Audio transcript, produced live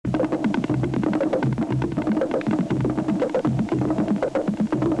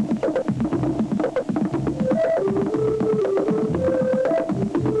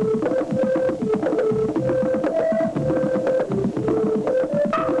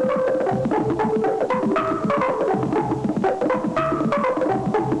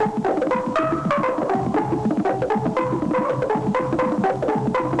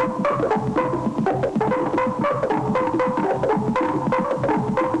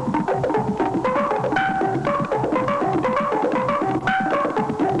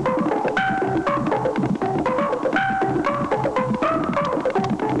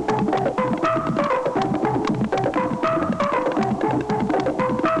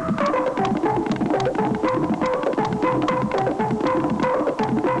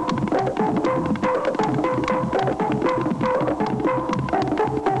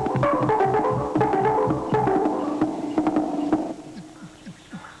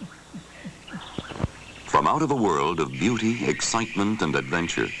out of a world of beauty, excitement, and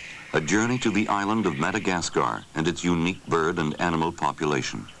adventure, a journey to the island of Madagascar and its unique bird and animal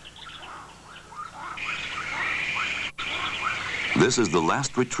population. This is the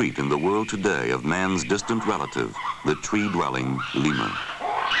last retreat in the world today of man's distant relative, the tree-dwelling lemur.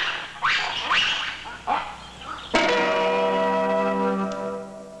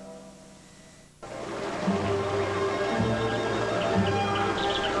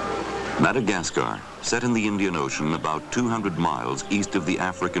 Madagascar, set in the Indian Ocean about 200 miles east of the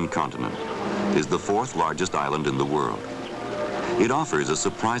African continent, is the fourth largest island in the world. It offers a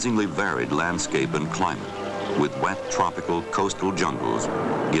surprisingly varied landscape and climate, with wet tropical coastal jungles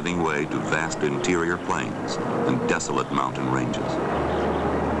giving way to vast interior plains and desolate mountain ranges.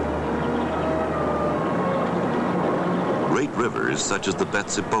 Great rivers such as the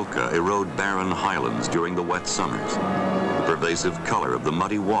Betsiboka erode barren highlands during the wet summers. The pervasive color of the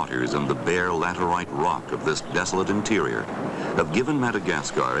muddy waters and the bare laterite rock of this desolate interior have given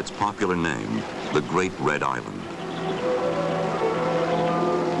Madagascar its popular name, the Great Red Island.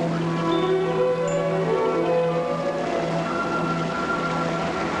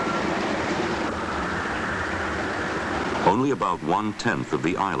 Only about 1/10 of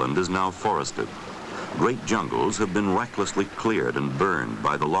the island is now forested. Great jungles have been recklessly cleared and burned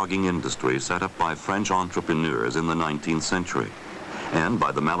by the logging industry set up by French entrepreneurs in the 19th century, and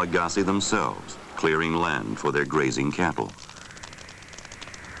by the Malagasy themselves, clearing land for their grazing cattle.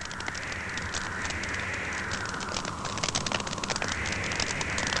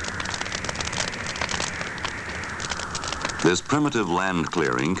 This primitive land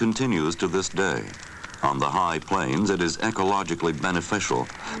clearing continues to this day. On the high plains, it is ecologically beneficial,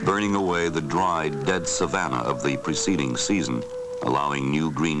 burning away the dry, dead savanna of the preceding season, allowing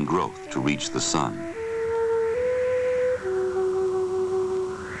new green growth to reach the sun.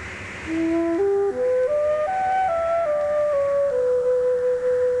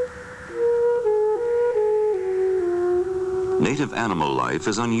 Native animal life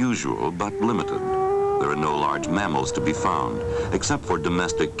is unusual but limited. There are no large mammals to be found, except for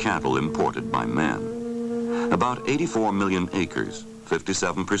domestic cattle imported by man. About 84 million acres,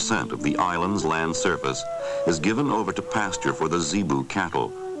 57% of the island's land surface, is given over to pasture for the zebu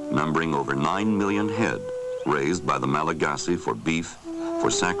cattle, numbering over 9 million head, raised by the Malagasy for beef,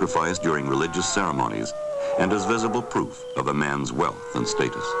 for sacrifice during religious ceremonies, and as visible proof of a man's wealth and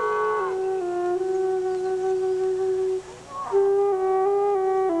status.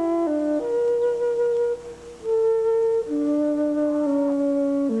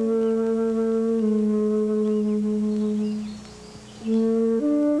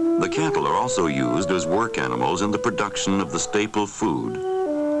 Cattle are also used as work animals in the production of the staple food,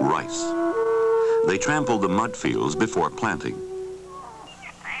 rice. They trample the mud fields before planting.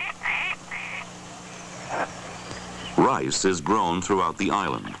 Rice is grown throughout the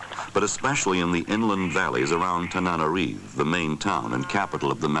island, but especially in the inland valleys around Tananarive, the main town and capital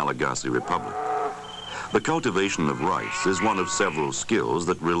of the Malagasy Republic. The cultivation of rice is one of several skills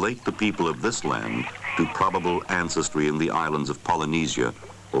that relate the people of this land to probable ancestry in the islands of Polynesia,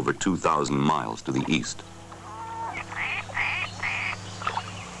 over 2,000 miles to the east.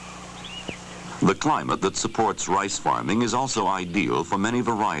 The climate that supports rice farming is also ideal for many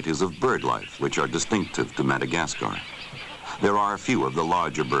varieties of bird life, which are distinctive to Madagascar. There are a few of the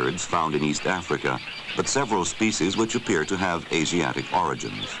larger birds found in East Africa, but several species which appear to have Asiatic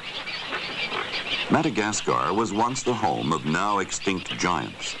origins. Madagascar was once the home of now extinct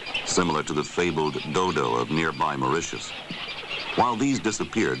giants, similar to the fabled dodo of nearby Mauritius. While these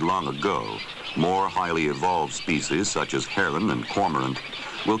disappeared long ago, more highly evolved species such as heron and cormorant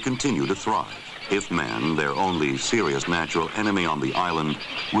will continue to thrive if man, their only serious natural enemy on the island,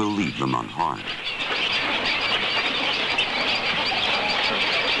 will leave them unharmed.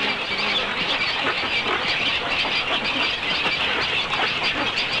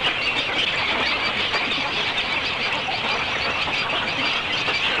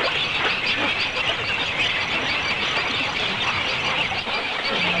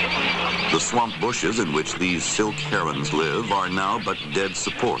 The swamp bushes in which these silk herons live are now but dead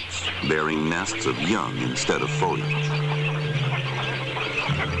supports, bearing nests of young instead of foliage.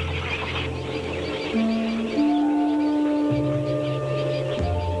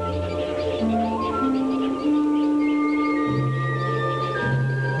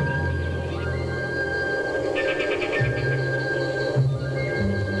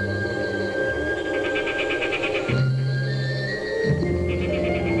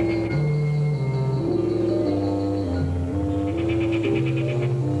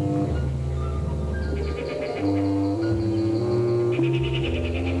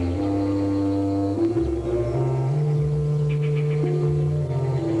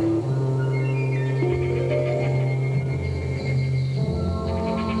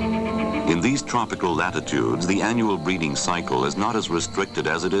 In these tropical latitudes, the annual breeding cycle is not as restricted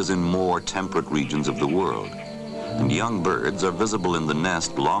as it is in more temperate regions of the world, and young birds are visible in the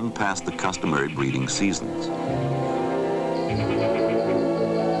nest long past the customary breeding seasons.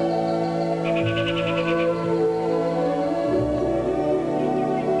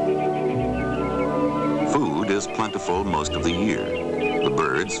 Food is plentiful most of the year. The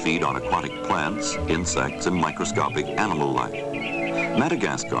birds feed on aquatic plants, insects, and microscopic animal life.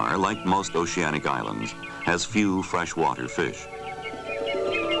 Madagascar, like most oceanic islands, has few freshwater fish.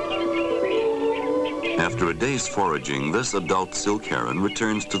 After a day's foraging, this adult silk heron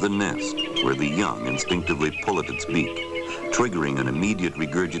returns to the nest, where the young instinctively pull at its beak, triggering an immediate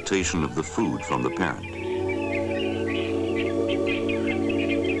regurgitation of the food from the parent.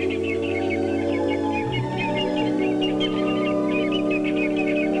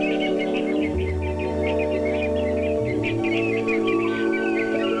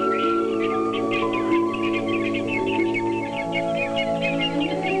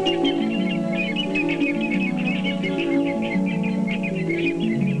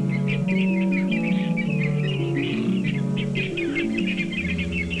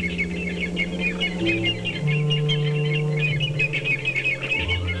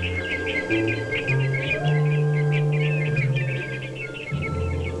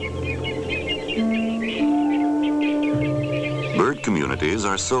 Communities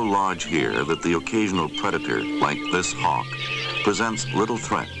are so large here that the occasional predator, like this hawk, presents little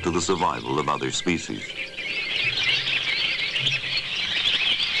threat to the survival of other species.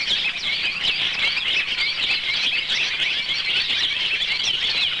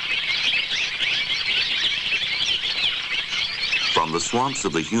 From the swamps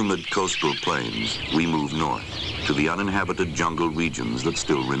of the humid coastal plains, we move north to the uninhabited jungle regions that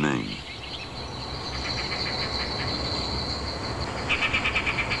still remain.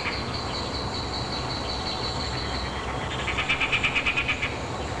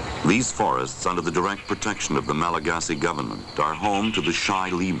 These forests, under the direct protection of the Malagasy government, are home to the shy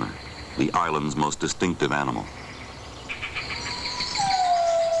lemur, the island's most distinctive animal.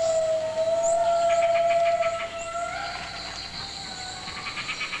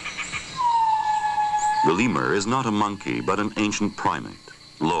 The lemur is not a monkey, but an ancient primate,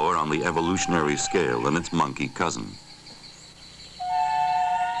 lower on the evolutionary scale than its monkey cousin.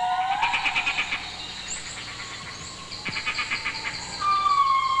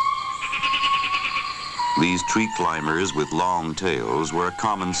 These tree climbers with long tails were a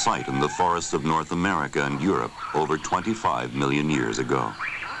common sight in the forests of North America and Europe over 25 million years ago.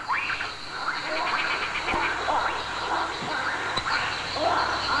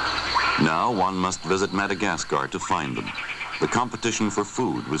 Now one must visit Madagascar to find them. The competition for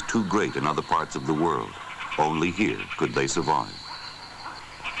food was too great in other parts of the world. Only here could they survive.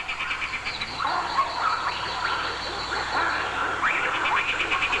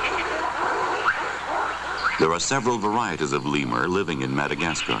 There are several varieties of lemur living in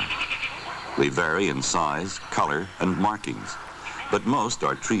Madagascar. They vary in size, color, and markings, but most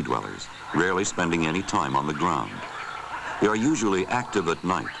are tree dwellers, rarely spending any time on the ground. They are usually active at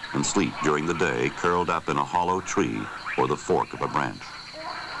night and sleep during the day curled up in a hollow tree or the fork of a branch.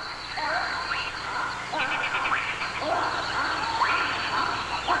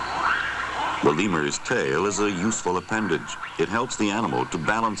 The lemur's tail is a useful appendage. It helps the animal to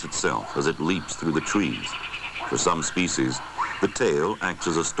balance itself as it leaps through the trees. For some species, the tail acts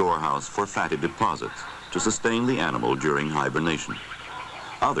as a storehouse for fatty deposits to sustain the animal during hibernation.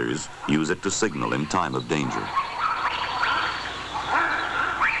 Others use it to signal in time of danger.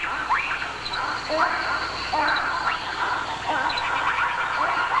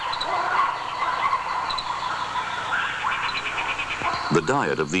 The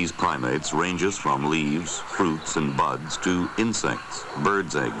diet of these primates ranges from leaves, fruits, and buds to insects,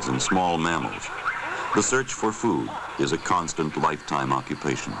 birds' eggs, and small mammals. The search for food is a constant lifetime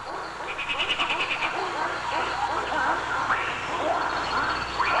occupation.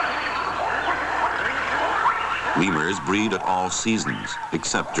 Lemurs breed at all seasons,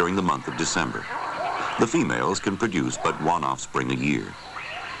 except during the month of December. The females can produce but one offspring a year.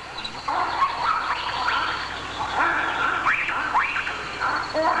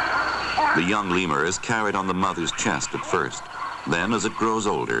 The young lemur is carried on the mother's chest at first. Then, as it grows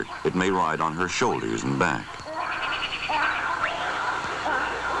older, it may ride on her shoulders and back.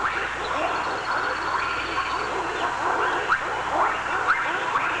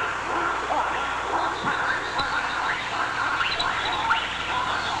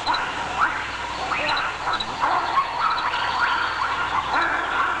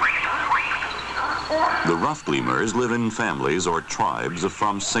 The ruffed lemurs live in families or tribes of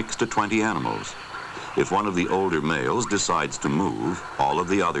from 6 to 20 animals. If one of the older males decides to move, all of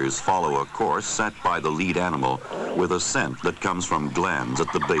the others follow a course set by the lead animal with a scent that comes from glands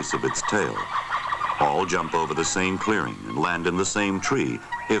at the base of its tail. All jump over the same clearing and land in the same tree,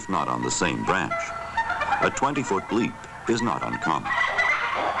 if not on the same branch. A 20-foot leap is not uncommon.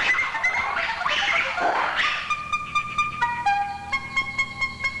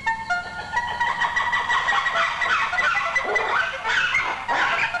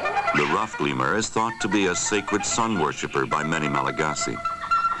 The ruffed lemur is thought to be a sacred sun worshipper by many Malagasy.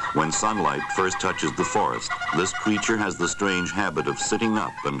 When sunlight first touches the forest, this creature has the strange habit of sitting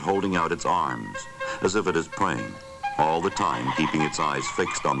up and holding out its arms, as if it is praying, all the time keeping its eyes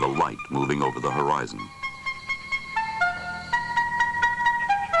fixed on the light moving over the horizon.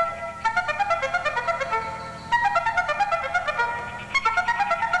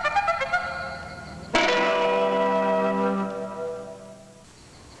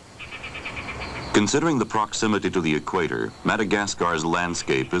 Considering the proximity to the equator, Madagascar's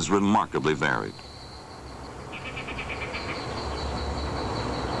landscape is remarkably varied.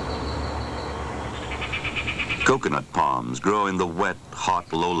 Coconut palms grow in the wet,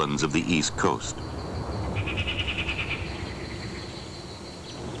 hot lowlands of the east coast.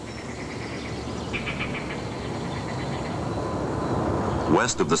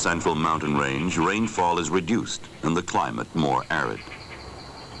 West of the central mountain range, rainfall is reduced and the climate more arid.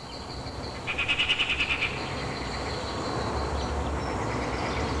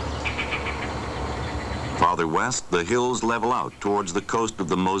 Farther west, the hills level out towards the coast of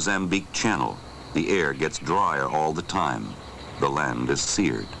the Mozambique Channel. The air gets drier all the time. The land is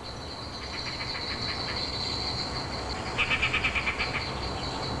seared.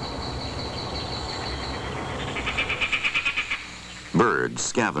 Birds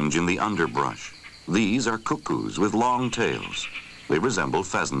scavenge in the underbrush. These are cuckoos with long tails. They resemble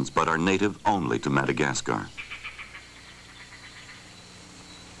pheasants but are native only to Madagascar.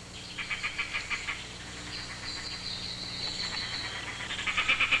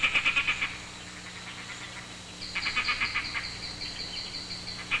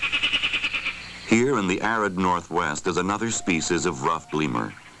 Here in the arid northwest is another species of ruffed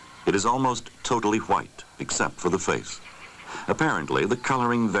lemur. It is almost totally white, except for the face. Apparently, the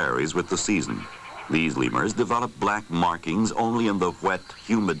coloring varies with the season. These lemurs develop black markings only in the wet,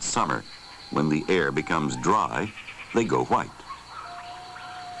 humid summer. When the air becomes dry, they go white.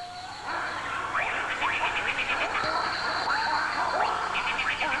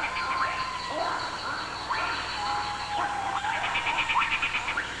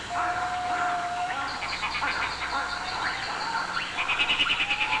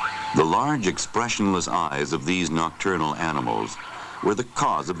 The large, expressionless eyes of these nocturnal animals were the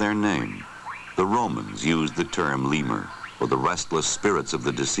cause of their name. The Romans used the term lemur for the restless spirits of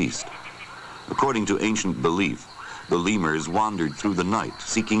the deceased. According to ancient belief, the lemurs wandered through the night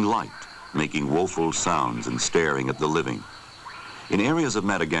seeking light, making woeful sounds and staring at the living. In areas of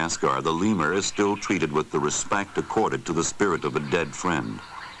Madagascar, the lemur is still treated with the respect accorded to the spirit of a dead friend.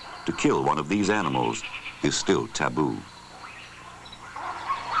 To kill one of these animals is still taboo.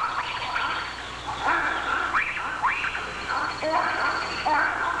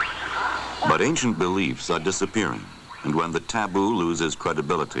 But ancient beliefs are disappearing, and when the taboo loses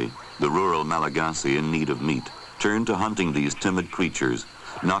credibility, the rural Malagasy in need of meat turn to hunting these timid creatures,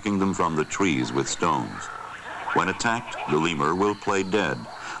 knocking them from the trees with stones. When attacked, the lemur will play dead,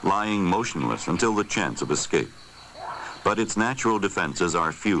 lying motionless until the chance of escape. But its natural defenses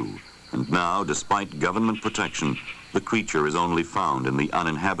are few, and now, despite government protection, the creature is only found in the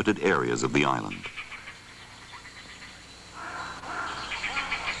uninhabited areas of the island.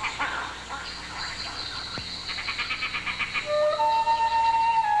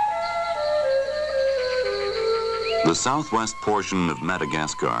 The southwest portion of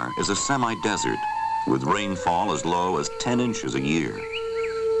Madagascar is a semi-desert with rainfall as low as 10 inches a year.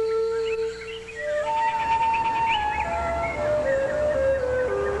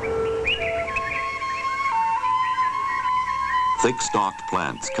 Thick-stalked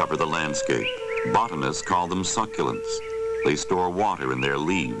plants cover the landscape. Botanists call them succulents. They store water in their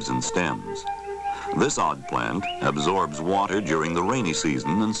leaves and stems. This odd plant absorbs water during the rainy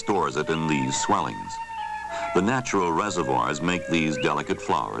season and stores it in these swellings. The natural reservoirs make these delicate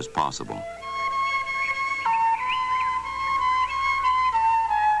flowers possible.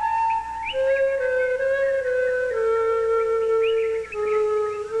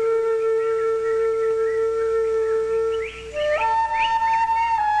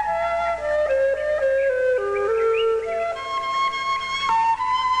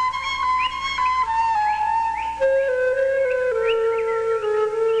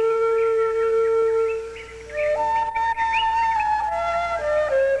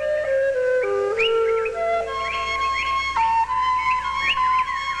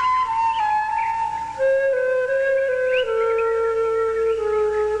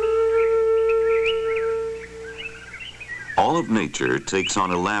 creature takes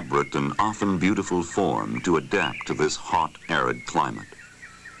on elaborate and often beautiful form to adapt to this hot, arid climate.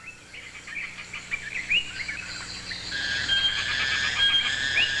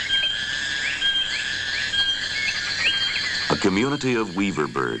 A community of weaver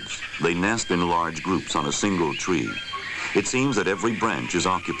birds. They nest in large groups on a single tree. It seems that every branch is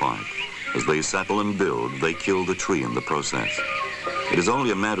occupied. As they settle and build, they kill the tree in the process. It is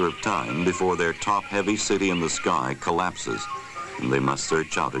only a matter of time before their top-heavy city in the sky collapses, and they must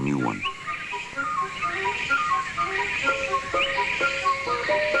search out a new one.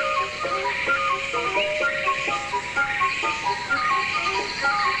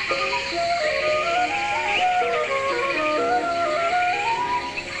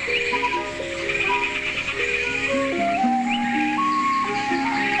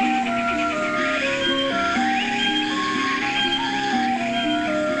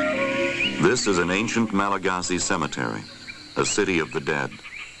 This is an ancient Malagasy cemetery, a city of the dead.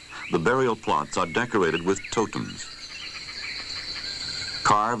 The burial plots are decorated with totems.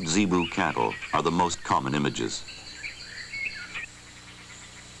 Carved zebu cattle are the most common images.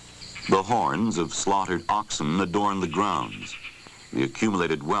 The horns of slaughtered oxen adorn the grounds. The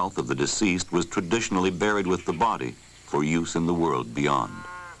accumulated wealth of the deceased was traditionally buried with the body for use in the world beyond.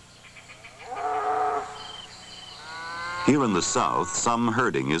 Here in the south, some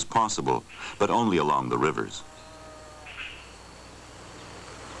herding is possible, but only along the rivers.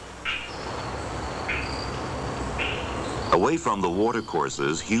 Away from the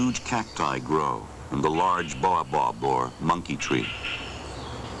watercourses, huge cacti grow, and the large baobab or monkey tree.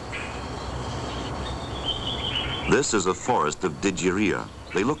 This is a forest of digeria.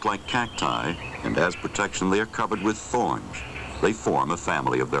 They look like cacti, and as protection they are covered with thorns. They form a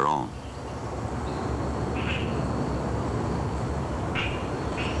family of their own.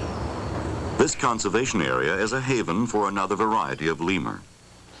 This conservation area is a haven for another variety of lemur.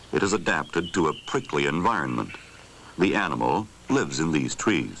 It is adapted to a prickly environment. The animal lives in these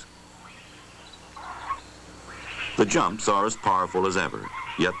trees. The jumps are as powerful as ever,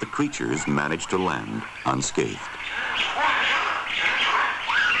 yet the creatures manage to land unscathed.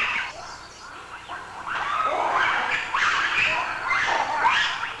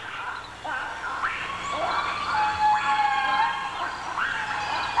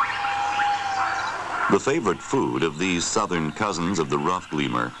 The favorite food of these southern cousins of the ruffed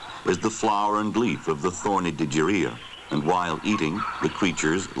lemur is the flower and leaf of the thorny digeria, and while eating, the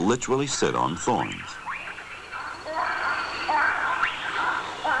creatures literally sit on thorns.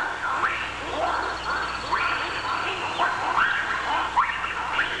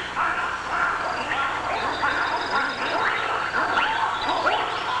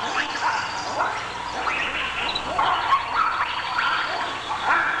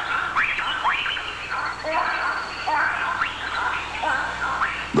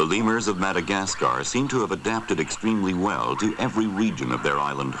 The lemurs of Madagascar seem to have adapted extremely well to every region of their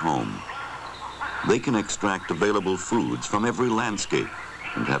island home. They can extract available foods from every landscape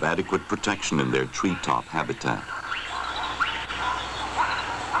and have adequate protection in their treetop habitat.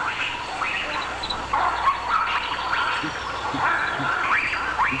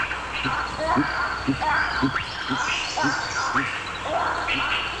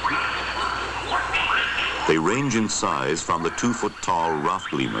 They range in size from the 2-foot-tall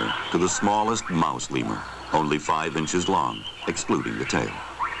ruffed lemur to the smallest mouse lemur, only 5 inches long, excluding the tail.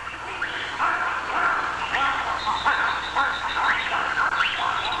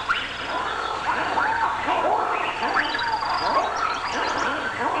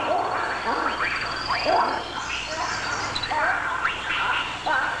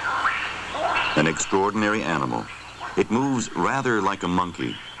 An extraordinary animal. It moves rather like a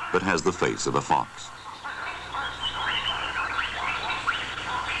monkey, but has the face of a fox.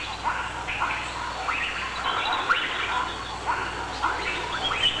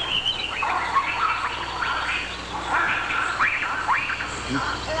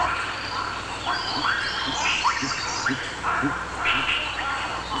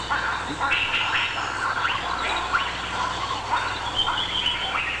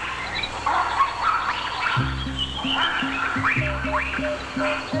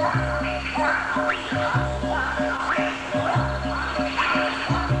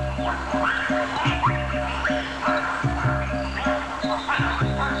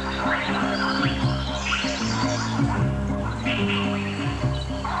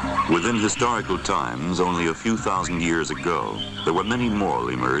 Within historical times, only a few thousand years ago, there were many more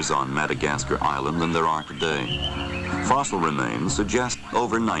lemurs on Madagascar Island than there are today. Fossil remains suggest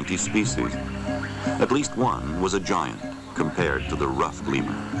over 90 species. At least one was a giant compared to the ruffed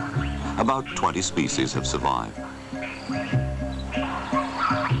lemur. About 20 species have survived.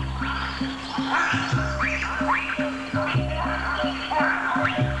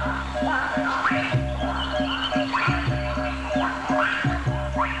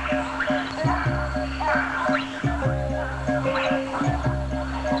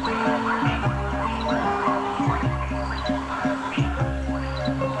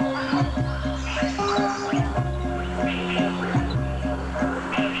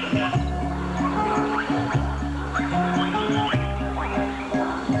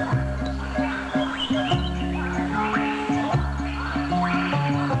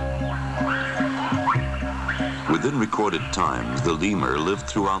 in recorded times, the lemur lived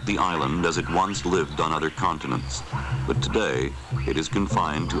throughout the island as it once lived on other continents. But today, it is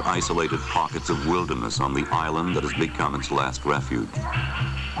confined to isolated pockets of wilderness on the island that has become its last refuge.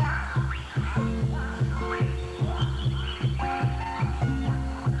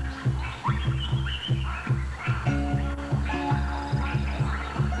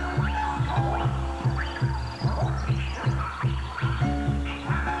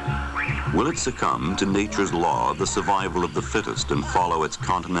 Will it succumb to nature's law of the survival of the fittest and follow its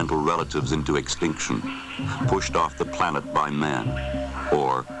continental relatives into extinction, pushed off the planet by man?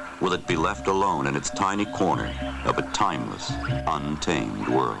 Or will it be left alone in its tiny corner of a timeless, untamed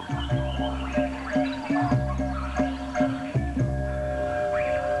world?